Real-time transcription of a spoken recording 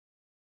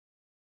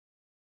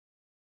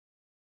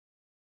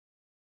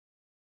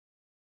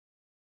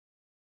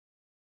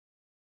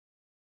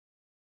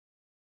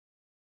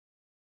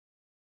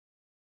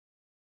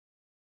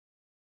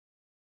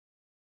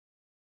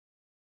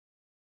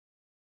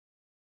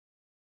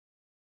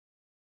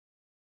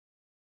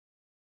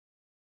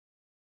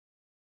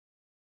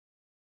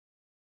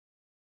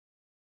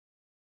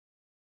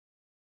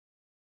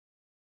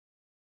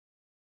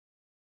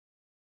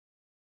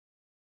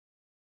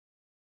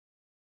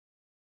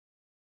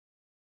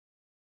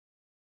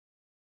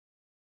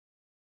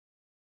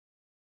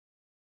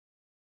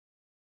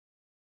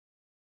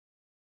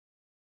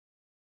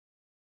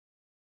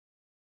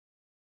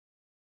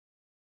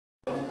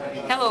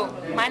Hello,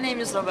 my name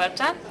is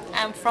Roberta.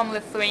 I'm from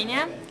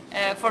Lithuania.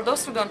 For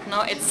those who don't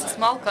know, it's a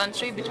small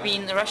country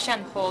between Russia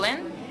and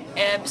Poland.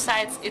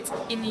 Besides, it's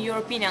in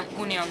European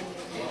Union.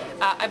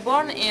 I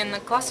born in a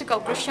classical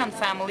Christian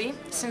family.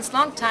 Since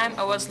long time,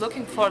 I was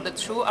looking for the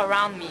truth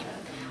around me.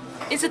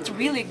 Is it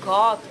really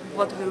God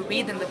what we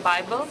read in the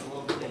Bible?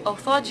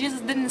 Although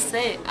Jesus didn't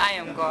say, I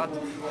am God.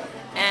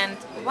 And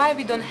why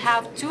we don't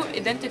have two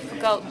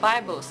identical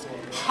Bibles,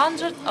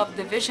 hundreds of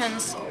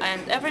divisions,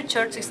 and every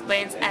church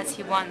explains as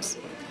he wants.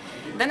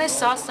 Then I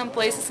saw some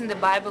places in the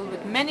Bible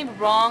with many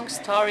wrong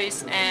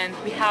stories, and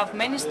we have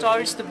many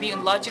stories to be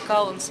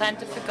illogical,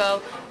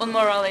 unscientifical,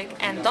 unmoralic,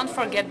 and don't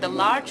forget the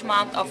large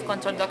amount of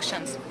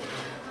contradictions.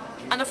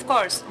 And of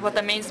course, what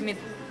amazed me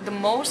the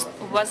most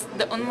was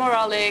the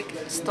unmoralic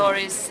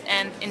stories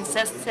and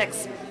incest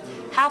sex.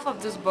 Half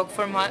of this book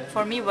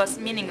for me was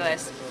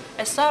meaningless.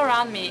 I saw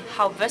around me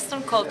how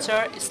Western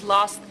culture is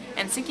lost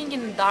and sinking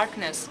in the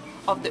darkness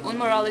of the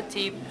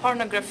immorality,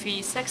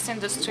 pornography, sex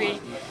industry,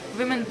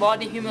 women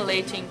body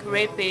humiliating,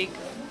 raping,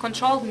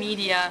 controlled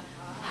media,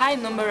 high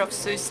number of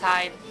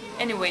suicide.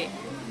 Anyway,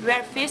 we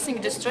are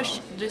facing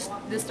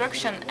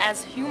destruction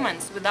as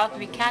humans without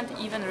we can't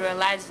even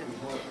realize it.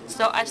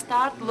 So I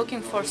start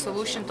looking for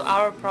solution to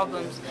our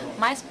problems.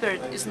 My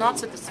spirit is not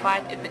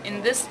satisfied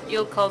in this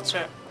ill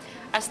culture.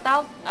 I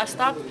start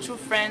through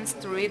friends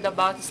to read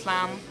about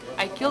Islam.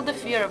 I kill the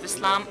fear of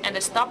Islam and I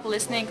stop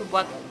listening to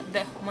what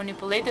the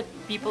manipulated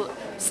people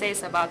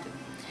says about it.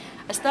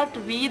 I start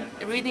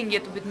reading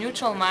it with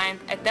neutral mind.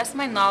 I test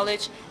my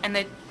knowledge and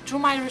through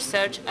my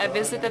research I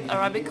visited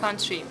Arabic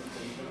country.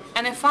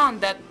 And I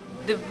found that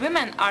the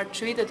women are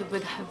treated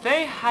with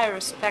very high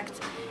respect,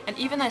 and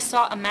even I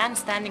saw a man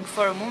standing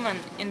for a woman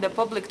in the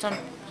public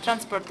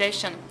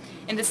transportation.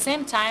 In the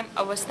same time,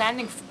 I was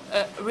standing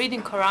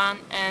reading Quran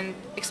and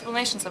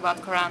explanations about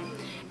Quran,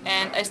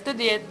 and I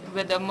studied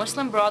with a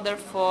Muslim brother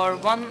for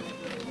 1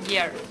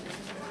 year.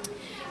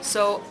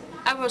 So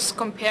I was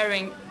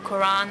comparing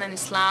Quran and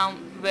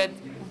Islam with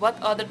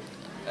what other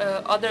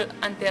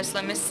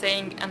anti-Islamists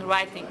saying and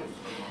writing,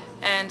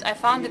 and I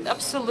found it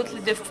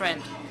absolutely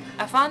different.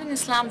 I found in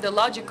Islam the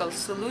logical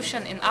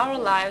solution in our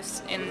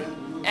lives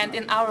and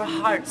in our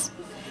hearts.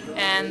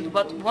 And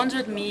what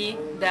wondered me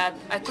that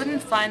I couldn't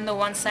find no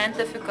one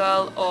scientific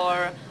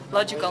or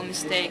logical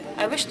mistake.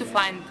 I wish to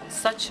find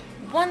such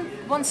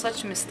one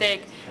such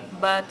mistake,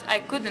 but I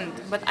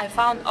couldn't. But I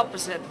found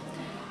opposite.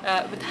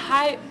 With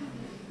high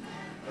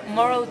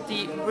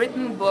morality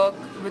written book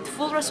with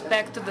full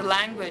respect to the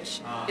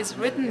language is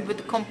written with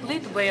a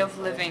complete way of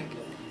living.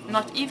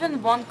 Not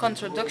even one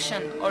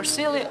contradiction or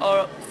silly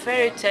or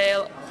fairy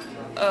tale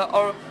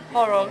or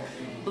horror,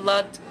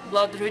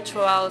 blood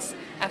rituals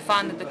I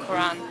found in the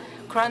Quran.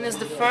 Quran is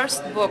the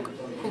first book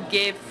who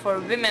gave for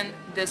women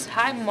this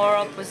high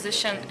moral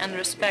position and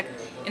respect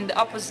in the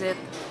opposite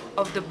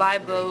of the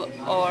Bible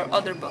or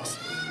other books.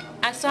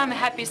 And so I'm a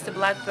happy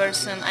black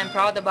person, I'm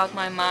proud about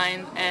my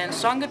mind and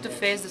stronger to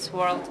face this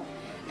world.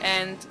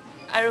 And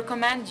I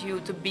recommend you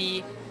to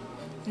be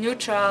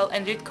neutral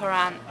and read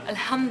Quran.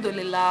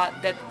 Alhamdulillah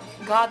that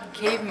God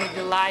gave me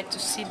the light to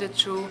see the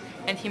truth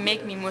and He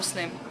made me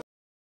Muslim.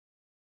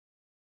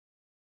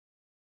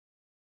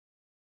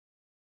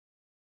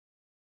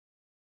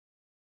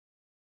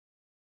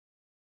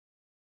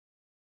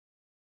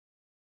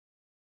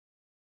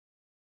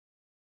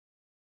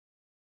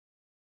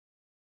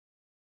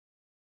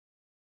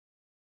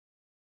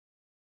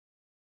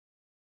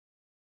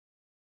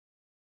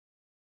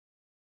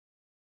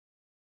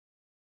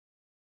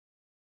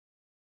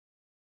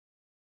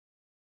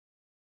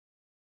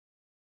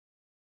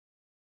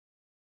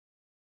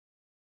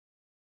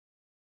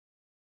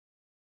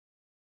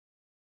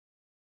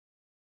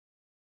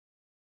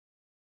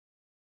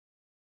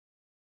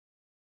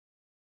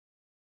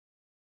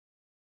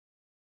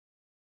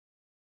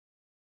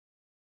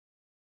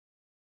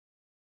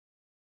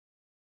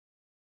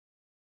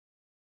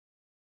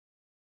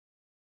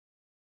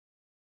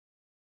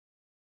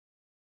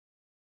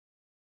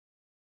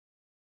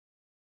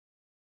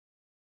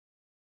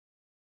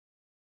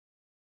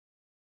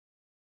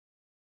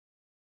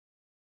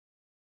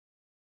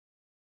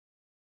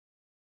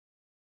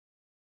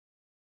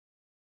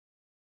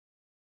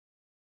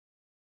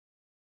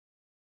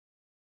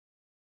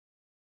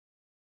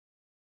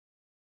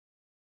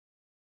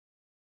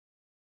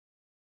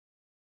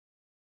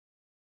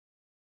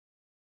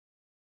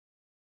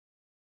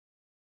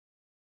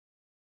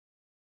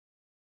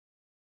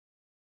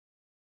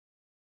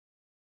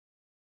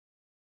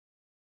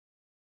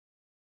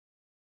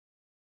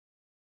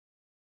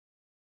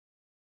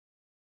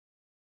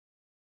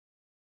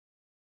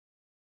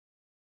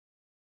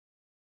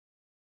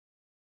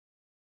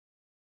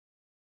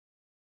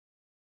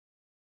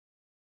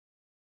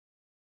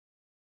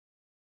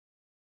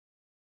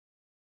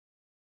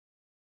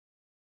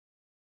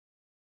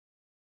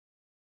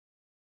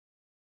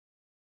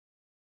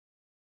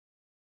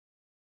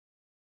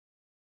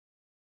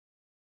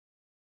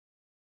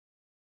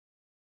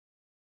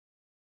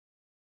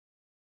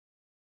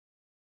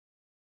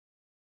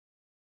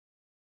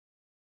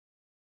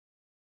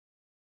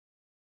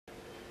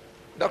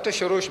 Dr.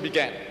 Sharosh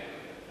began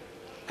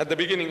at the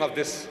beginning of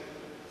this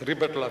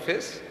rebuttal of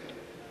his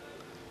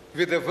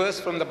with a verse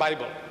from the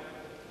Bible,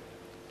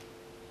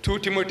 2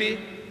 Timothy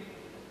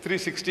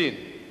 3:16.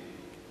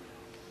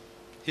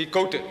 He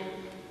quoted.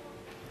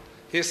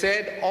 He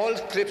said, all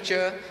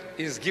scripture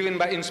is given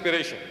by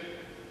inspiration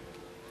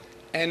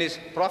and is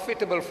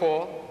profitable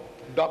for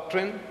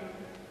doctrine,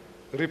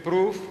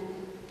 reproof,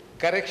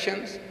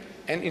 corrections,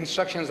 and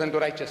instructions unto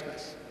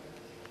righteousness.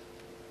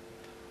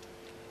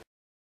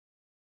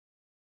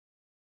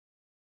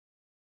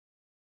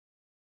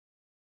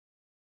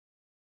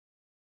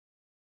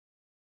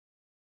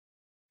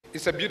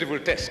 It's a beautiful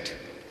test,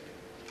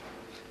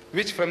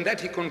 which from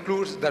that he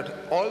concludes that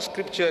all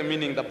scripture,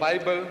 meaning the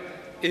Bible,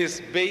 is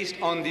based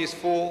on these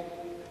 4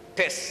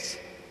 tests.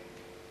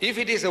 If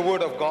it is a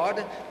word of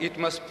God, it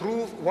must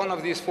prove one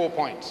of these 4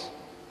 points.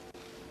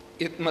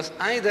 It must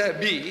either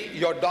be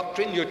your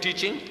doctrine, your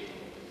teaching.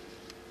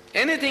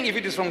 Anything, if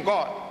it is from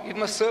God, it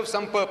must serve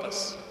some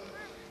purpose.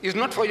 It's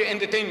not for your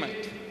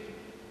entertainment.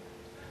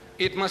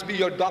 It must be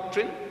your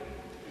doctrine.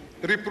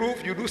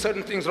 Reproof, you do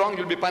certain things wrong,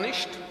 you'll be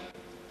punished.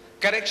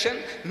 Correction,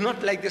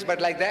 not like this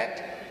but like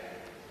that.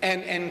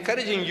 And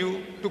encouraging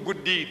you to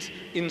good deeds,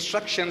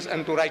 instructions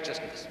unto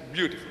righteousness.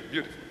 Beautiful,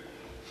 beautiful.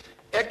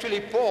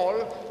 Actually,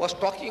 Paul was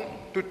talking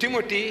to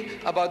Timothy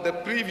about the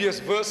previous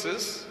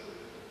verses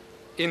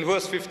in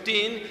verse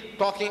 15,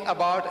 talking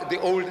about the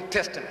Old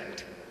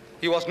Testament.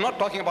 He was not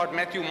talking about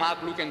Matthew,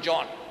 Mark, Luke, and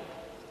John,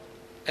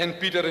 and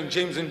Peter and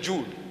James and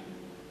Jude.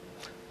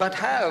 But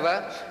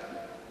however,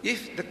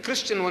 if the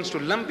Christian wants to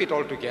lump it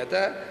all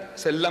together,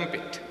 say lump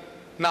it.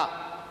 Now,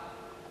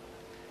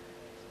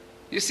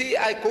 you see,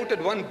 I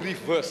quoted one brief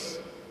verse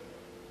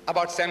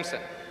about Samson.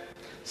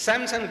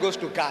 Samson goes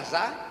to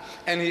Gaza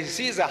and he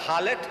sees a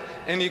harlot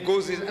and he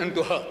goes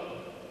into her.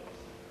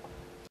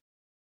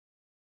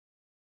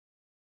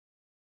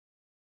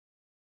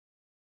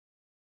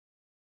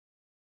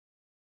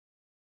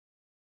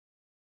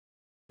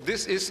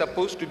 This is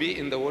supposed to be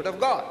in the Word of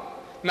God.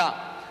 Now,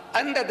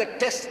 under the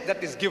test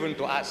that is given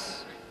to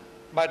us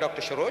by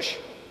Dr. Sharosh,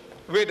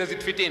 where does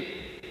it fit in?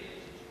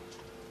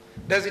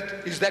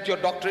 Is that your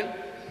doctrine?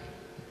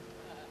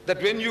 That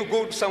when you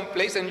go to some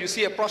place and you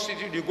see a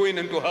prostitute, you go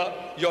into her,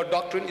 your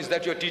doctrine, is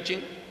that your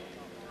teaching?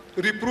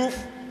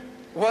 Reproof,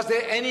 was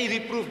there any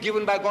reproof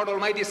given by God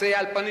Almighty, say,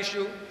 I'll punish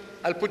you,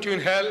 I'll put you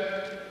in hell?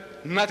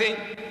 Nothing.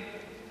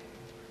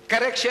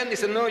 Correction, he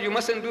said, no, you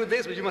mustn't do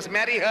this, but you must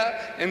marry her,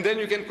 and then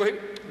you can go.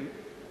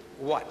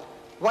 What?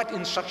 What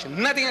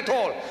instruction? Nothing at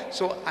all.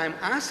 So I'm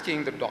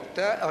asking the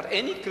doctor or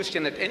any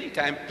Christian at any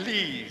time,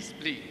 please,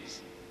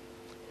 please,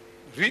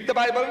 read the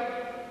Bible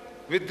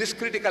with this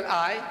critical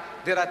eye.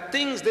 There are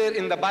things there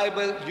in the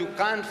Bible you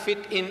can't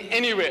fit in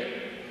anywhere.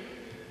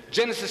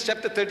 Genesis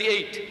chapter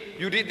 38,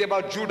 you read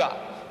about Judah,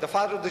 the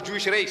father of the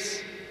Jewish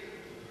race.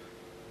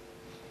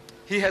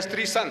 He has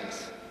 3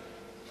 sons,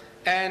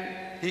 and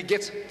he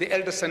gets the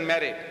eldest son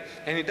married,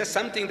 and he does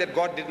something that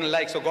God didn't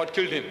like, so God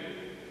killed him.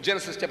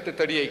 Genesis chapter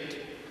 38.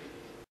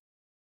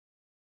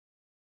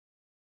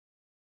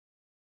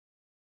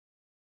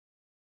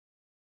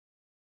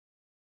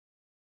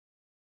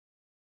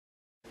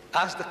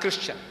 Ask the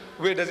Christian,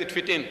 where does it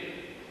fit in?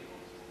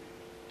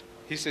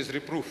 He says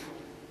reproof,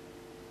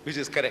 which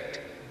is correct.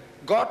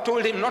 God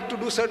told him not to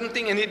do certain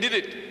thing and he did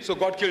it, so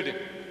God killed him.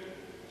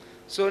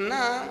 So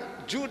now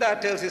Judah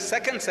tells his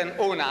second son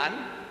Onan,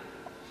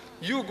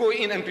 you go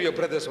in unto your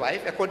brother's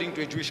wife according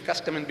to a Jewish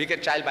custom and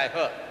beget child by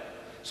her,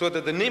 so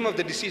that the name of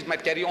the deceased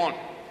might carry on.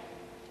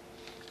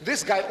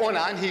 This guy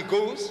Onan, he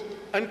goes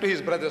unto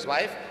his brother's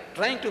wife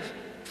trying to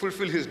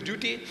fulfill his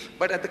duty,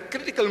 but at the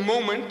critical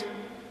moment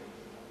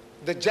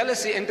the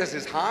jealousy enters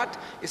his heart.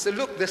 He said,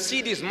 look, the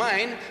seed is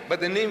mine,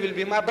 but the name will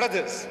be my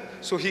brother's.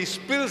 So he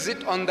spills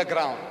it on the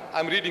ground.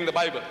 I'm reading the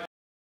Bible.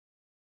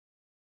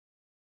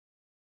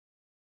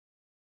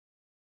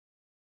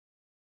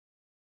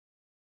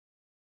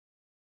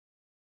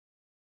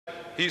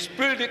 He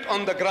spilled it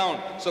on the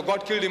ground, so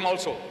God killed him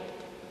also.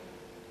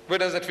 Where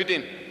does that fit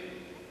in?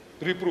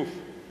 Reproof.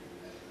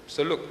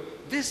 So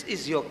look, this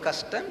is your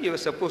custom. You are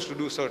supposed to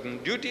do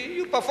certain duty,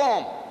 you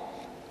perform.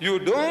 You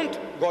don't,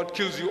 God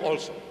kills you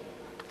also.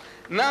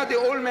 Now the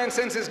old man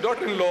sends his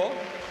daughter-in-law.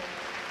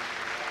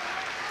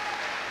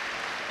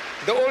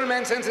 The old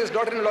man sends his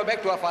daughter-in-law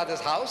back to her father's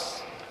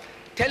house,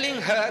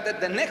 telling her that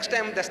the next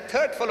time the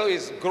third fellow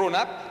is grown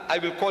up, I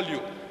will call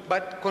you.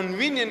 But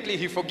conveniently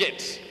he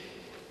forgets.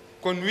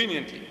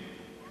 Conveniently.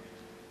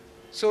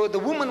 So the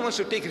woman wants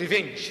to take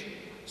revenge.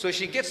 So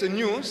she gets the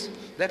news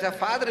that her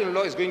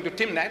father-in-law is going to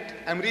Timnath.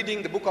 I'm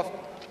reading the book of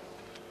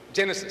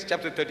Genesis,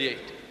 chapter 38.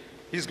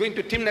 He's going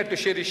to Timnath to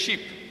share his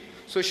sheep.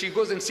 So she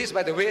goes and sits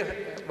by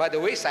the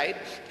wayside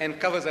and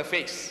covers her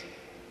face.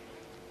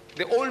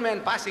 The old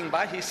man passing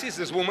by, he sees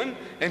this woman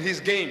and he's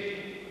game.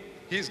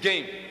 He's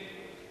game.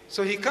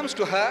 So he comes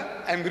to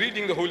her, I'm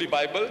reading the Holy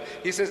Bible.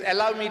 He says,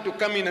 allow me to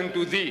come in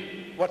unto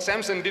thee. What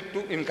Samson did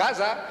in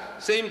Gaza,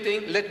 same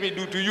thing, let me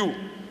do to you.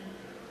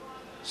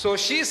 So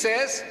she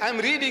says, I'm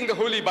reading the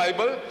Holy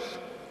Bible.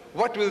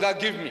 What will thou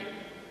give me?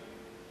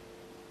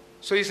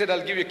 So he said,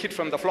 I'll give you a kid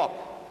from the flock.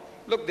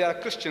 Look, there are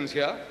Christians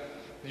here.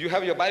 You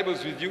have your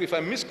Bibles with you. If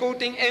I'm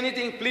misquoting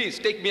anything, please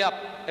take me up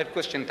at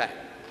question time.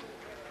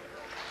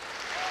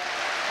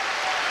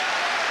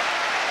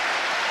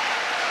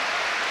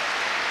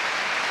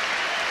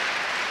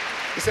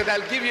 He said,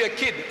 I'll give you a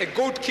kid, a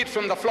goat kid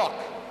from the flock.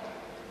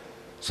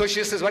 So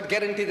she says, what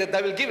guarantee that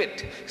I will give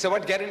it? He said,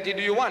 what guarantee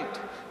do you want?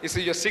 He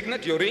said, your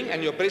signet, your ring,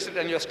 and your bracelet,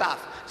 and your staff.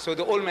 So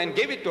the old man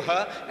gave it to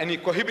her, and he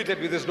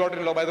cohabited with his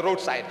daughter-in-law by the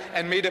roadside,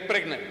 and made her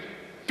pregnant.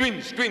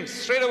 Twins,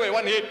 straight away,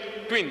 1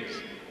 hit, twins.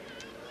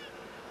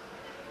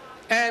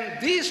 And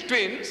these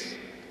twins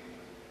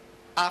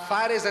are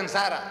Fares and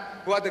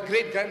Zara, who are the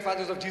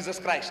great-grandfathers of Jesus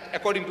Christ,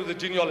 according to the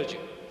genealogy.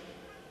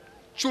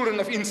 Children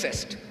of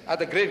incest are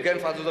the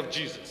great-grandfathers of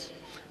Jesus.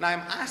 Now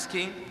I'm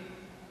asking,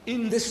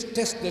 in this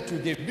test that you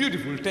gave,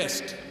 beautiful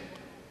test,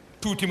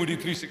 2 Timothy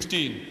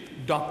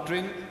 3:16,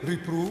 doctrine,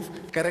 reproof,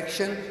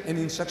 correction, and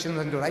instruction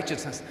unto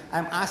righteousness.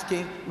 I'm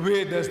asking,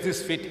 where does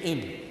this fit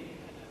in?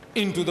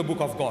 Into the book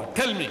of God.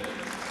 Tell me.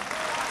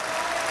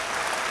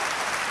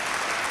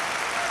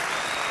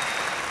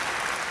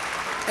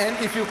 And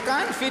if you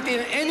can't fit in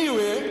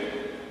anywhere,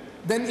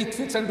 then it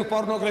fits into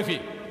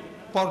pornography.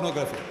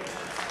 Pornography.